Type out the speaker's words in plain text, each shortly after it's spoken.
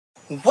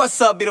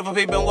What's up, beautiful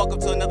people, and welcome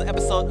to another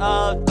episode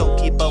of Don't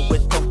Keep Up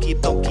With the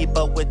Joneses. Don't keep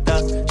up with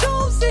the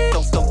Joneses.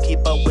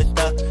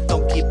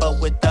 Don't keep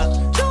up with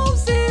the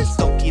Joneses.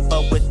 Don't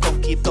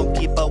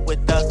keep up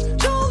with the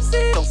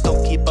Joneses.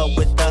 Don't keep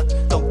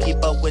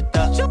up with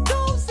the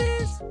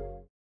Joneses.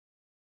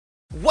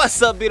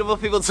 What's up, beautiful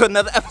people, to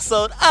another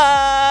episode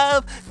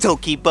of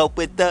Don't Keep Up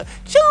With the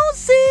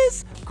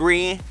Joneses.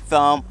 Green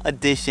Thumb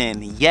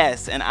Edition.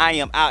 Yes, and I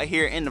am out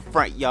here in the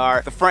front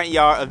yard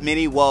of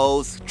many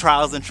woes,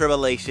 trials, and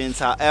tribulations.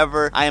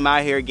 However, I am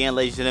out here again,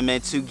 ladies and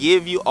gentlemen, to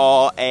give you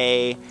all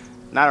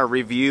not a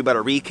review, but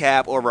a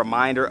recap or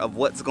reminder of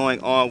what's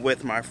going on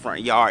with my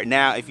front yard.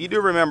 Now, if you do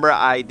remember,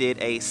 I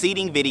did a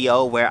seeding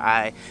video where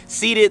I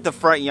seeded the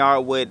front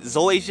yard with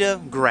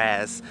zoysia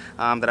grass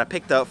that I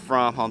picked up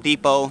from Home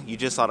Depot. You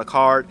just saw the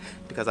card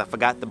because I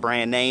forgot the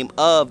brand name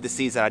of the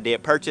seeds that I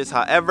did purchase.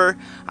 However,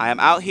 I am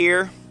out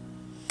here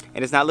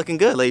and it's not looking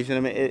good, ladies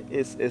and gentlemen.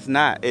 It's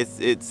not.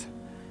 It's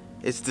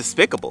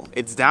despicable.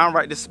 It's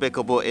downright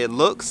despicable. It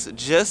looks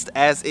just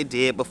as it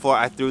did before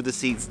I threw the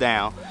seeds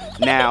down.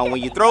 Now,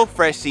 when you throw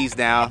fresh seeds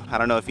down, I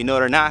don't know if you know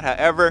it or not,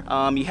 however,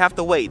 you have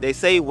to wait. They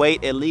say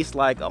wait at least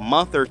like a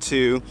month or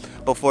two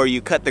before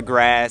you cut the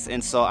grass,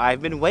 and so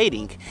I've been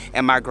waiting,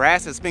 and my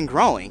grass has been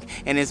growing,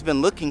 and it's been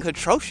looking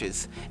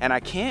atrocious, and I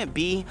can't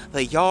be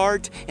the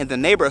yard in the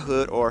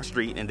neighborhood, or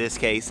street in this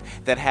case,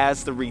 that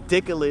has the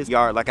ridiculous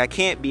yard. Like, I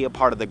can't be a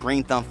part of the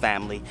Green Thumb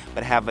family,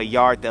 but have a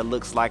yard that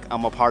looks like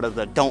I'm a part of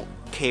the Don't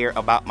Care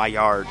About My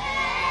Yard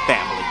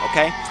family,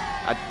 okay?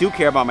 I do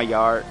care about my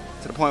yard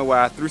to the point where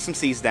I threw some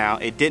seeds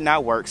down. It did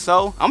not work,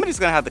 so I'm just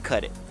gonna have to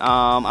cut it.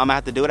 I'm gonna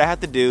have to do what I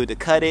have to do to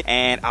cut it,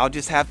 and I'll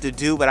just have to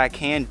do what I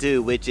can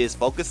do, which is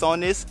focus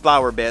on this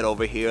flower bed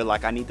over here.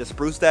 Like, I need to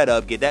spruce that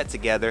up, get that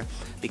together,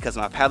 because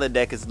my pallet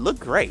deck look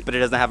great, but it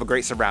doesn't have a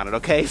great surrounded,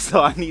 okay?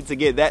 So I need to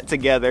get that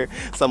together.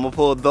 So I'm gonna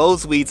pull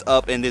those weeds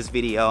up in this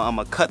video. I'm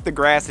gonna cut the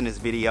grass in this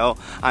video.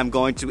 I'm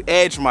going to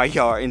edge my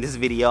yard in this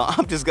video.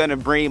 I'm just gonna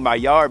bring my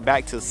yard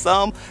back to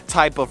some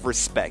type of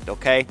respect,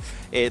 okay?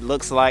 It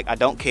looks like I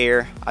don't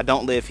care, I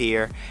don't live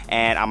here,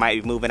 and I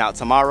might be moving out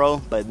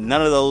tomorrow, but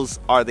none of those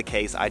are the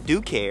case. I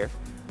do care,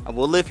 I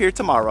will live here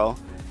tomorrow,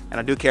 and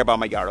I do care about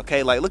my yard,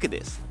 okay? Like, look at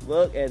this.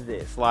 Look at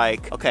this.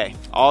 Like, okay,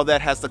 all that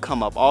has to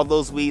come up. All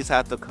those weeds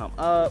have to come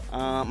up.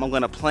 I'm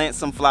gonna plant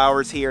some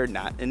flowers here,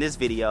 not in this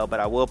video, but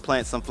I will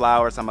plant some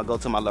flowers. I'm gonna go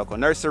to my local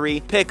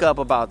nursery, pick up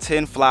about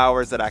 10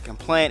 flowers that I can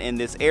plant in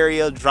this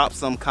area. Drop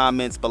some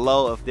comments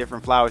below of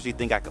different flowers you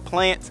think I could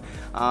plant,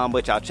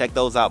 which I'll check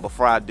those out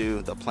before I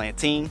do the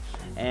planting.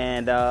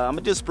 And I'm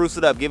gonna just spruce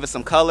it up, give it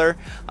some color.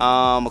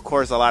 Of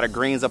course, a lot of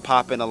greens are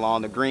popping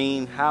along the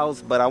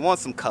greenhouse, but I want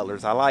some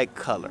colors. I like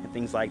color and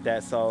things like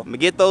that. So I'm gonna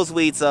get those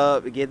weeds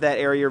up, get that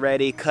area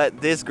ready, cut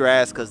this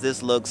grass because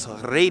this looks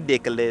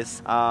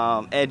ridiculous.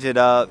 Edge it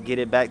up, get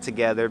it back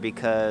together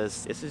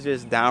because this is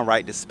just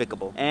downright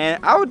despicable.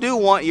 And I do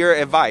want your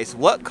advice.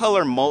 What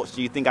color mulch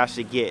do you think I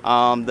should get?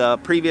 The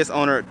previous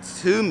owner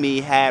to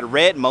me had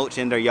red mulch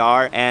in their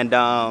yard, and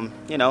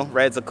you know,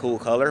 red's a cool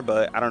color,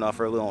 but I don't know if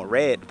I really want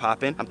red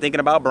popping. I'm thinking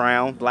about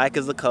brown. Black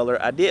is the color.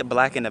 I did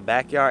black in the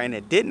backyard and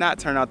it did not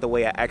turn out the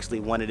way I actually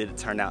wanted it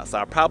to turn out, so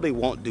I probably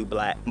won't do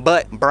black.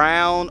 But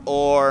brown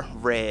or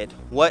red,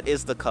 what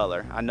is the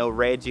color? I know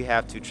red you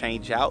have to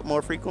change out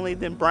more frequently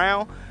than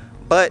brown,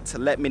 but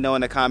let me know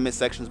in the comment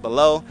sections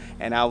below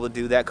and I will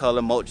do that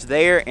color mulch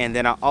there. And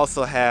then I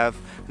also have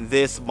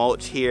this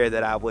mulch here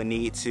that I would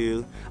need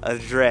to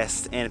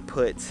address and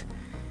put.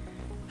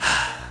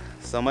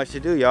 So much to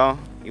do, y'all.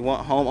 You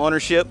want home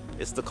ownership,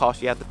 it's the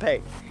cost you have to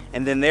pay.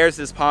 And then there's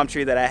this palm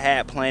tree that I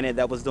had planted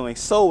that was doing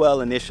so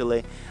well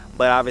initially,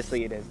 but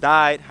obviously it has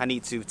died. I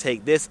need to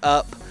take this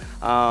up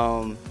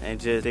and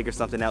just figure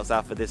something else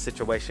out for this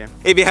situation.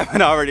 If you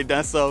haven't already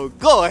done so,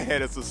 go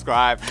ahead and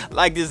subscribe.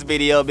 Like this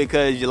video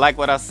because you like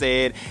what I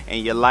said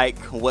and you like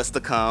what's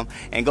to come.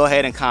 And go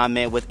ahead and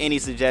comment with any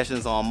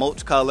suggestions on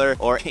mulch color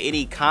or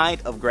any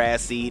kind of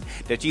grass seed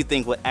that you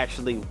think would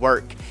actually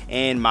work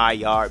in my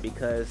yard,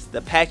 because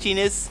the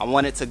patchiness, I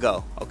want it to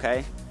go,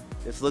 okay?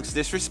 This looks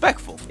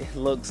disrespectful. It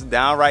looks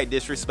downright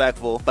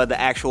disrespectful for the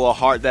actual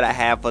heart that I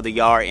have for the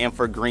yard and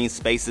for green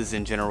spaces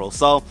in general.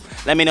 So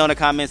let me know in the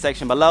comment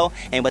section below.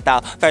 And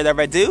without further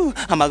ado,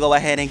 I'm gonna go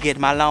ahead and get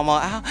my lawnmower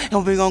out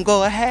and we're gonna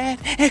go ahead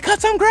and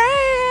cut some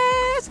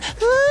grass.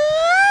 Woo!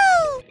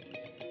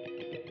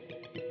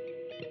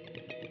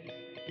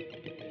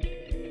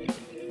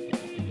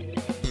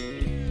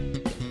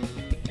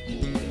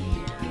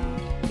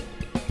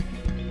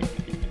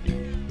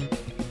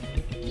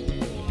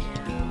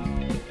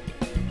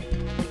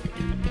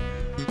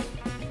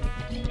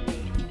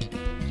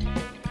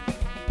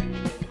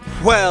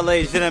 Well,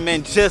 ladies and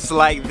gentlemen, just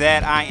like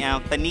that, I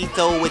am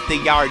finito with the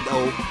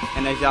yardo.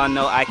 And as y'all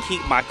know, I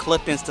keep my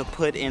clippings to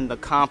put in the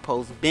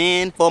compost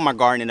bin for my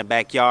garden in the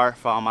backyard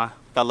for all my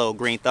fellow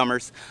green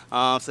thumbers.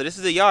 So this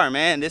is a yard,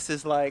 man. This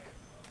is like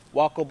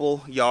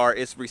walkable yard.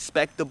 It's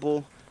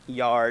respectable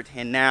yard.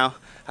 And now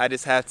I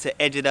just have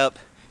to edge it up,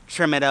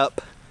 trim it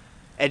up,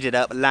 edge it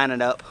up, line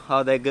it up,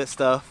 all that good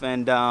stuff,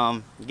 and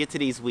get to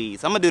these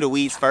weeds. I'm gonna do the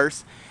weeds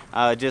first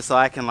just so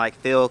I can like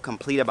feel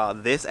complete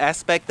about this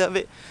aspect of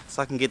it,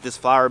 so I can get this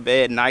flower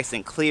bed nice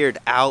and cleared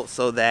out,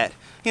 so that,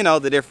 you know,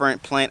 the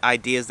different plant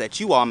ideas that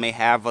you all may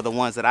have or the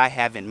ones that I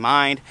have in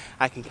mind,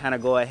 I can kind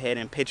of go ahead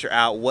and picture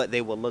out what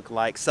they will look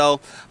like. So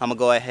I'm gonna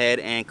go ahead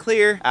and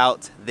clear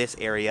out this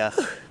area.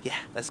 Yeah,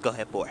 let's go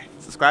ahead for it.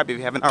 Subscribe if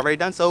you haven't already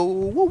done so.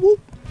 Woo woo.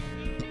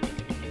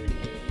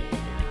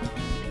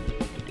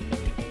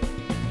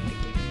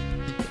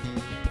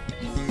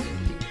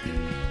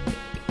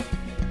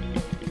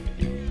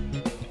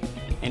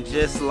 And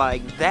just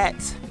like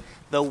that,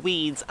 the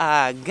weeds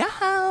are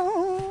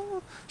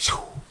gone.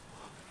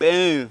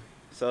 Boom.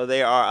 So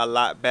they are a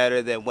lot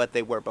better than what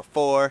they were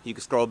before. You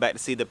can scroll back to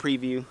see the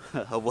preview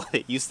of what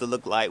it used to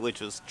look like,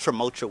 which was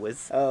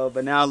tumultuous.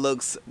 But now it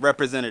looks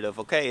representative,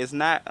 okay? It's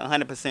not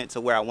 100%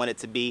 to where I want it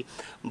to be,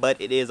 but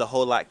it is a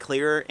whole lot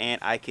clearer, and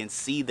I can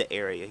see the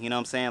area. You know what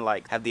I'm saying?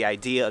 Like, have the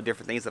idea of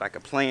different things that I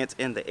could plant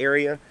in the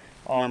area.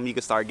 You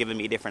can start giving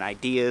me different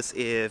ideas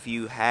if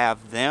you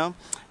have them,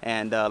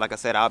 and like I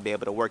said, I'll be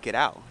able to work it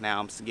out.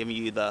 Now I'm giving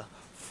you the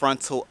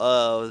frontal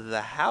of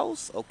the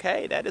house.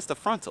 Okay, that is the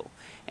frontal,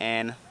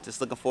 and just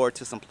looking forward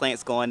to some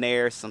plants going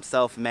there. Some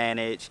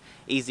self-managed,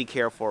 easy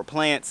care for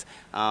plants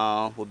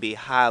would be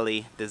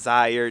highly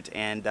desired,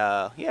 and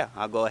yeah,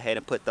 I'll go ahead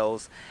and put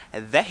those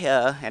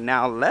there. And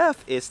now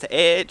left is to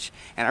edge,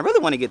 and I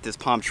really want to get this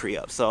palm tree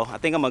up, so I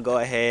think I'm gonna go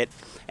ahead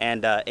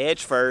and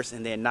edge first,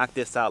 and then knock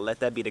this out. Let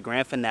that be the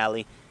grand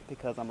finale,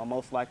 because I'm gonna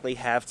most likely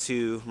have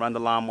to run the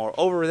lawnmower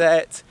over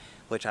that,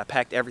 which I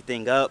packed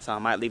everything up, so I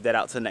might leave that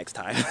out till next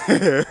time.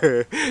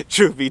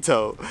 Truth be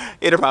told,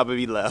 it'll probably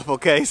be left,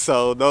 okay?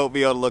 So don't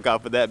be on the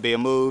lookout for that being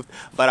moved,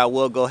 but I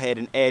will go ahead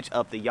and edge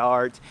up the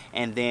yard.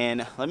 And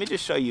then let me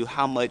just show you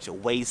how much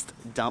waste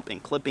dump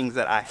and clippings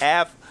that I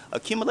have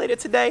accumulated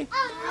today.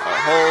 A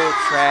whole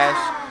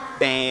trash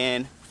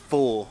bin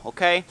full,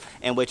 okay?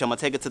 In which I'm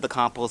gonna take it to the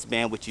compost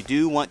bin, which you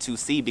do want to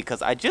see,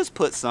 because I just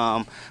put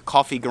some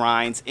coffee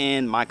grinds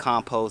in my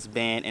compost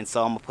bin, and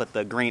so I'm gonna put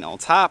the green on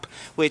top,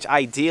 which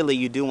ideally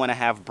you do want to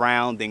have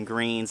brown then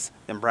greens,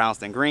 then browns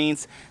then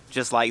greens,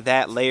 just like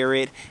that. Layer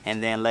it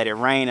and then let it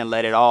rain and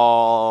let it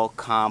all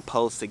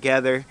compost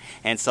together.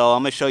 And so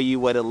I'm gonna show you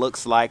what it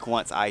looks like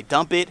once I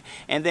dump it,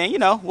 and then, you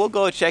know, we'll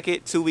go check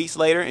it 2 weeks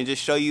later and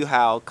just show you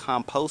how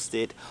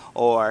composted,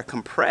 or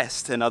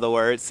compressed in other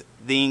words,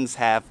 things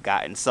have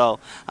gotten. So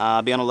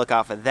be on the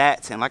lookout for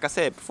that. And like I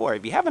said before,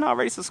 if you haven't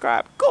already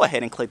subscribed, go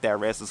ahead and click that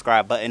red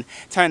subscribe button.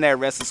 Turn that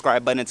red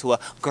subscribe button into a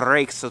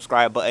great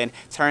subscribe button.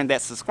 Turn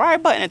that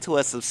subscribe button into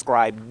a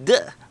subscribed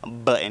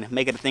button.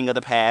 Make it a thing of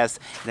the past.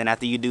 Then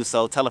after you do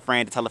so, tell a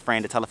friend to tell a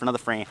friend to tell another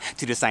friend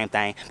to do the same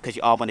thing, because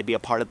you all want to be a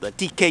part of the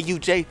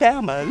DKUJ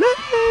family.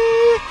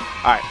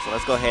 Alright, so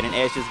let's go ahead and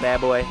edge this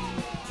bad boy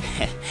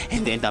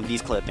and then dump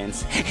these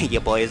clippings.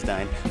 Your boy is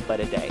done for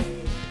the day.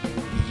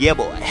 Yeah,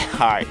 boy.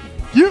 Alright.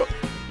 Yeah.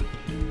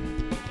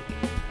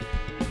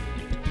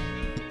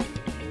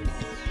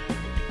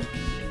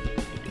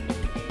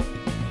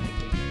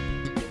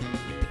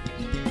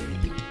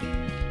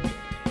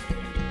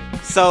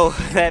 So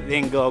that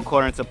didn't go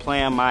according to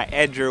plan. My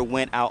edger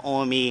went out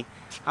on me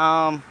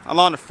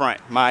along the front.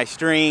 My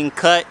string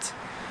cut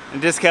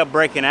and just kept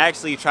breaking. I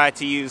actually tried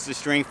to use the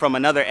string from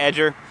another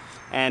edger,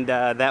 and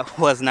that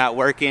was not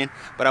working,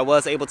 but I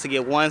was able to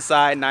get one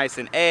side nice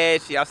and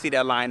edged. Y'all see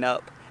that line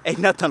up? Ain't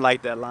nothing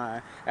like that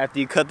line. After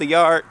you cut the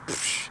yard,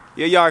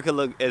 your yard could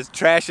look as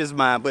trash as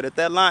mine, but if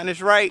that line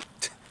is right,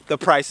 the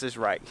price is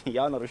right.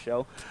 Y'all know the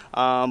show.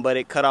 But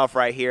it cut off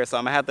right here, so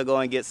I'm gonna have to go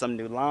and get some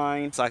new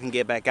line so I can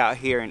get back out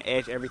here and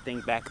edge everything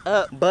back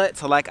up. But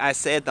so like I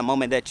said, the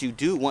moment that you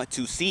do want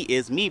to see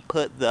is me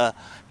put the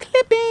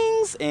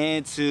clippings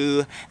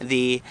into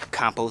the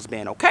compost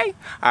bin, okay?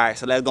 All right,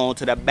 so let's go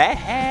into the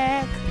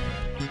back.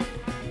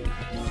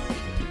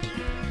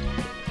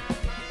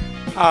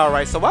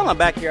 Alright, so while I'm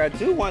back here, I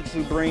do want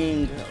to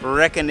bring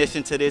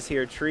recognition to this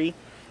here tree.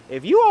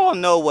 If you all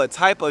know what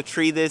type of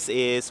tree this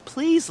is,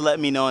 please let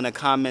me know in the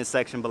comment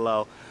section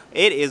below.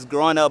 It is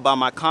growing up by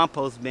my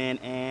compost bin,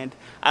 and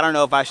I don't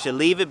know if I should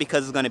leave it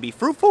because it's going to be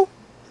fruitful,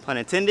 pun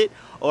intended,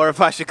 or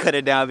if I should cut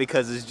it down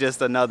because it's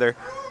just another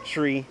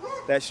tree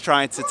that's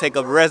trying to take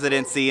up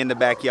residency in the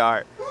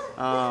backyard.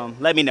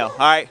 Let me know.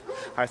 Alright,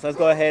 so let's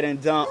go ahead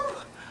and dump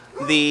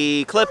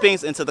the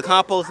clippings into the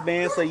compost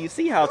bin. So you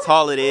see how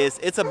tall it is.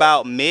 It's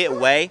about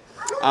midway.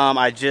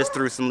 I just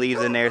threw some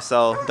leaves in there,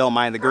 so don't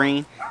mind the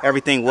green.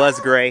 Everything was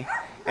gray,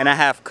 and I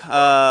have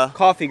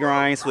coffee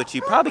grinds, which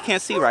you probably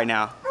can't see right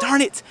now.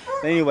 Darn it!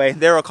 But anyway,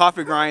 there are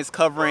coffee grinds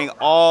covering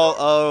all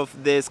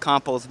of this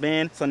compost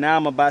bin. So now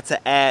I'm about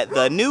to add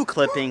the new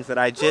clippings that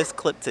I just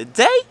clipped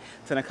today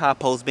to the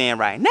compost bin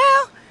right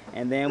now,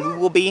 and then we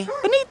will be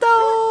finito.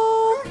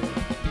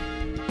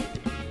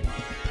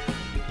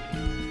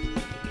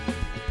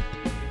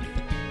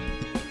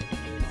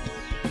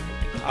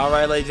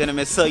 Alright, ladies and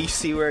gentlemen, so you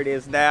see where it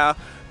is now,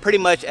 pretty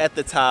much at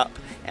the top.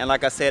 And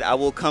like I said, I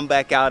will come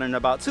back out in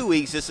about 2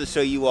 weeks just to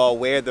show you all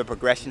where the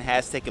progression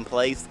has taken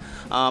place.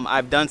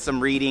 I've done some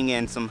reading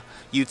and some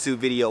YouTube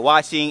video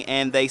watching,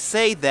 and they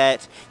say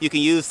that you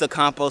can use the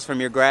compost from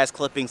your grass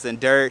clippings and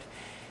dirt.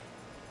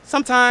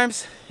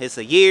 Sometimes it's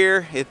a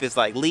year if it's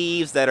like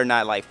leaves that are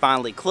not like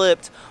finely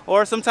clipped,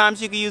 or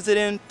sometimes you can use it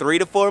in 3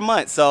 to 4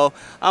 months. So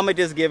I'm gonna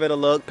just give it a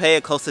look, pay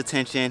it close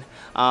attention.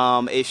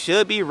 It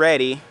should be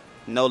ready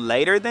no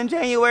later than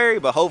January,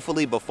 but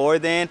hopefully before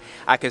then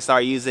I can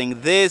start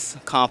using this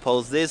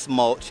compost, this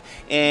mulch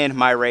in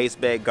my raised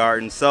bed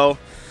garden. So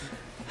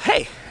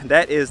hey,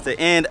 that is the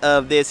end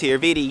of this here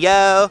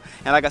video.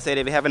 And like I said,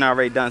 if you haven't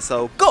already done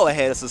so, go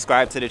ahead and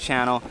subscribe to the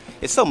channel.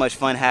 It's so much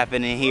fun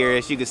happening here.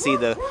 As you can see,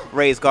 the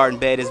raised garden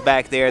bed is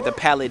back there, the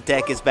pallet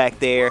deck is back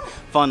there.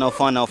 Fun, oh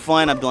fun, oh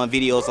fun. I'm doing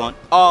videos on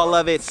all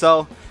of it,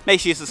 so make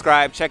sure you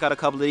subscribe, check out a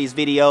couple of these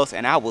videos,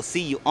 and I will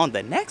see you on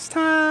the next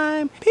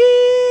time.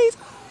 Peace.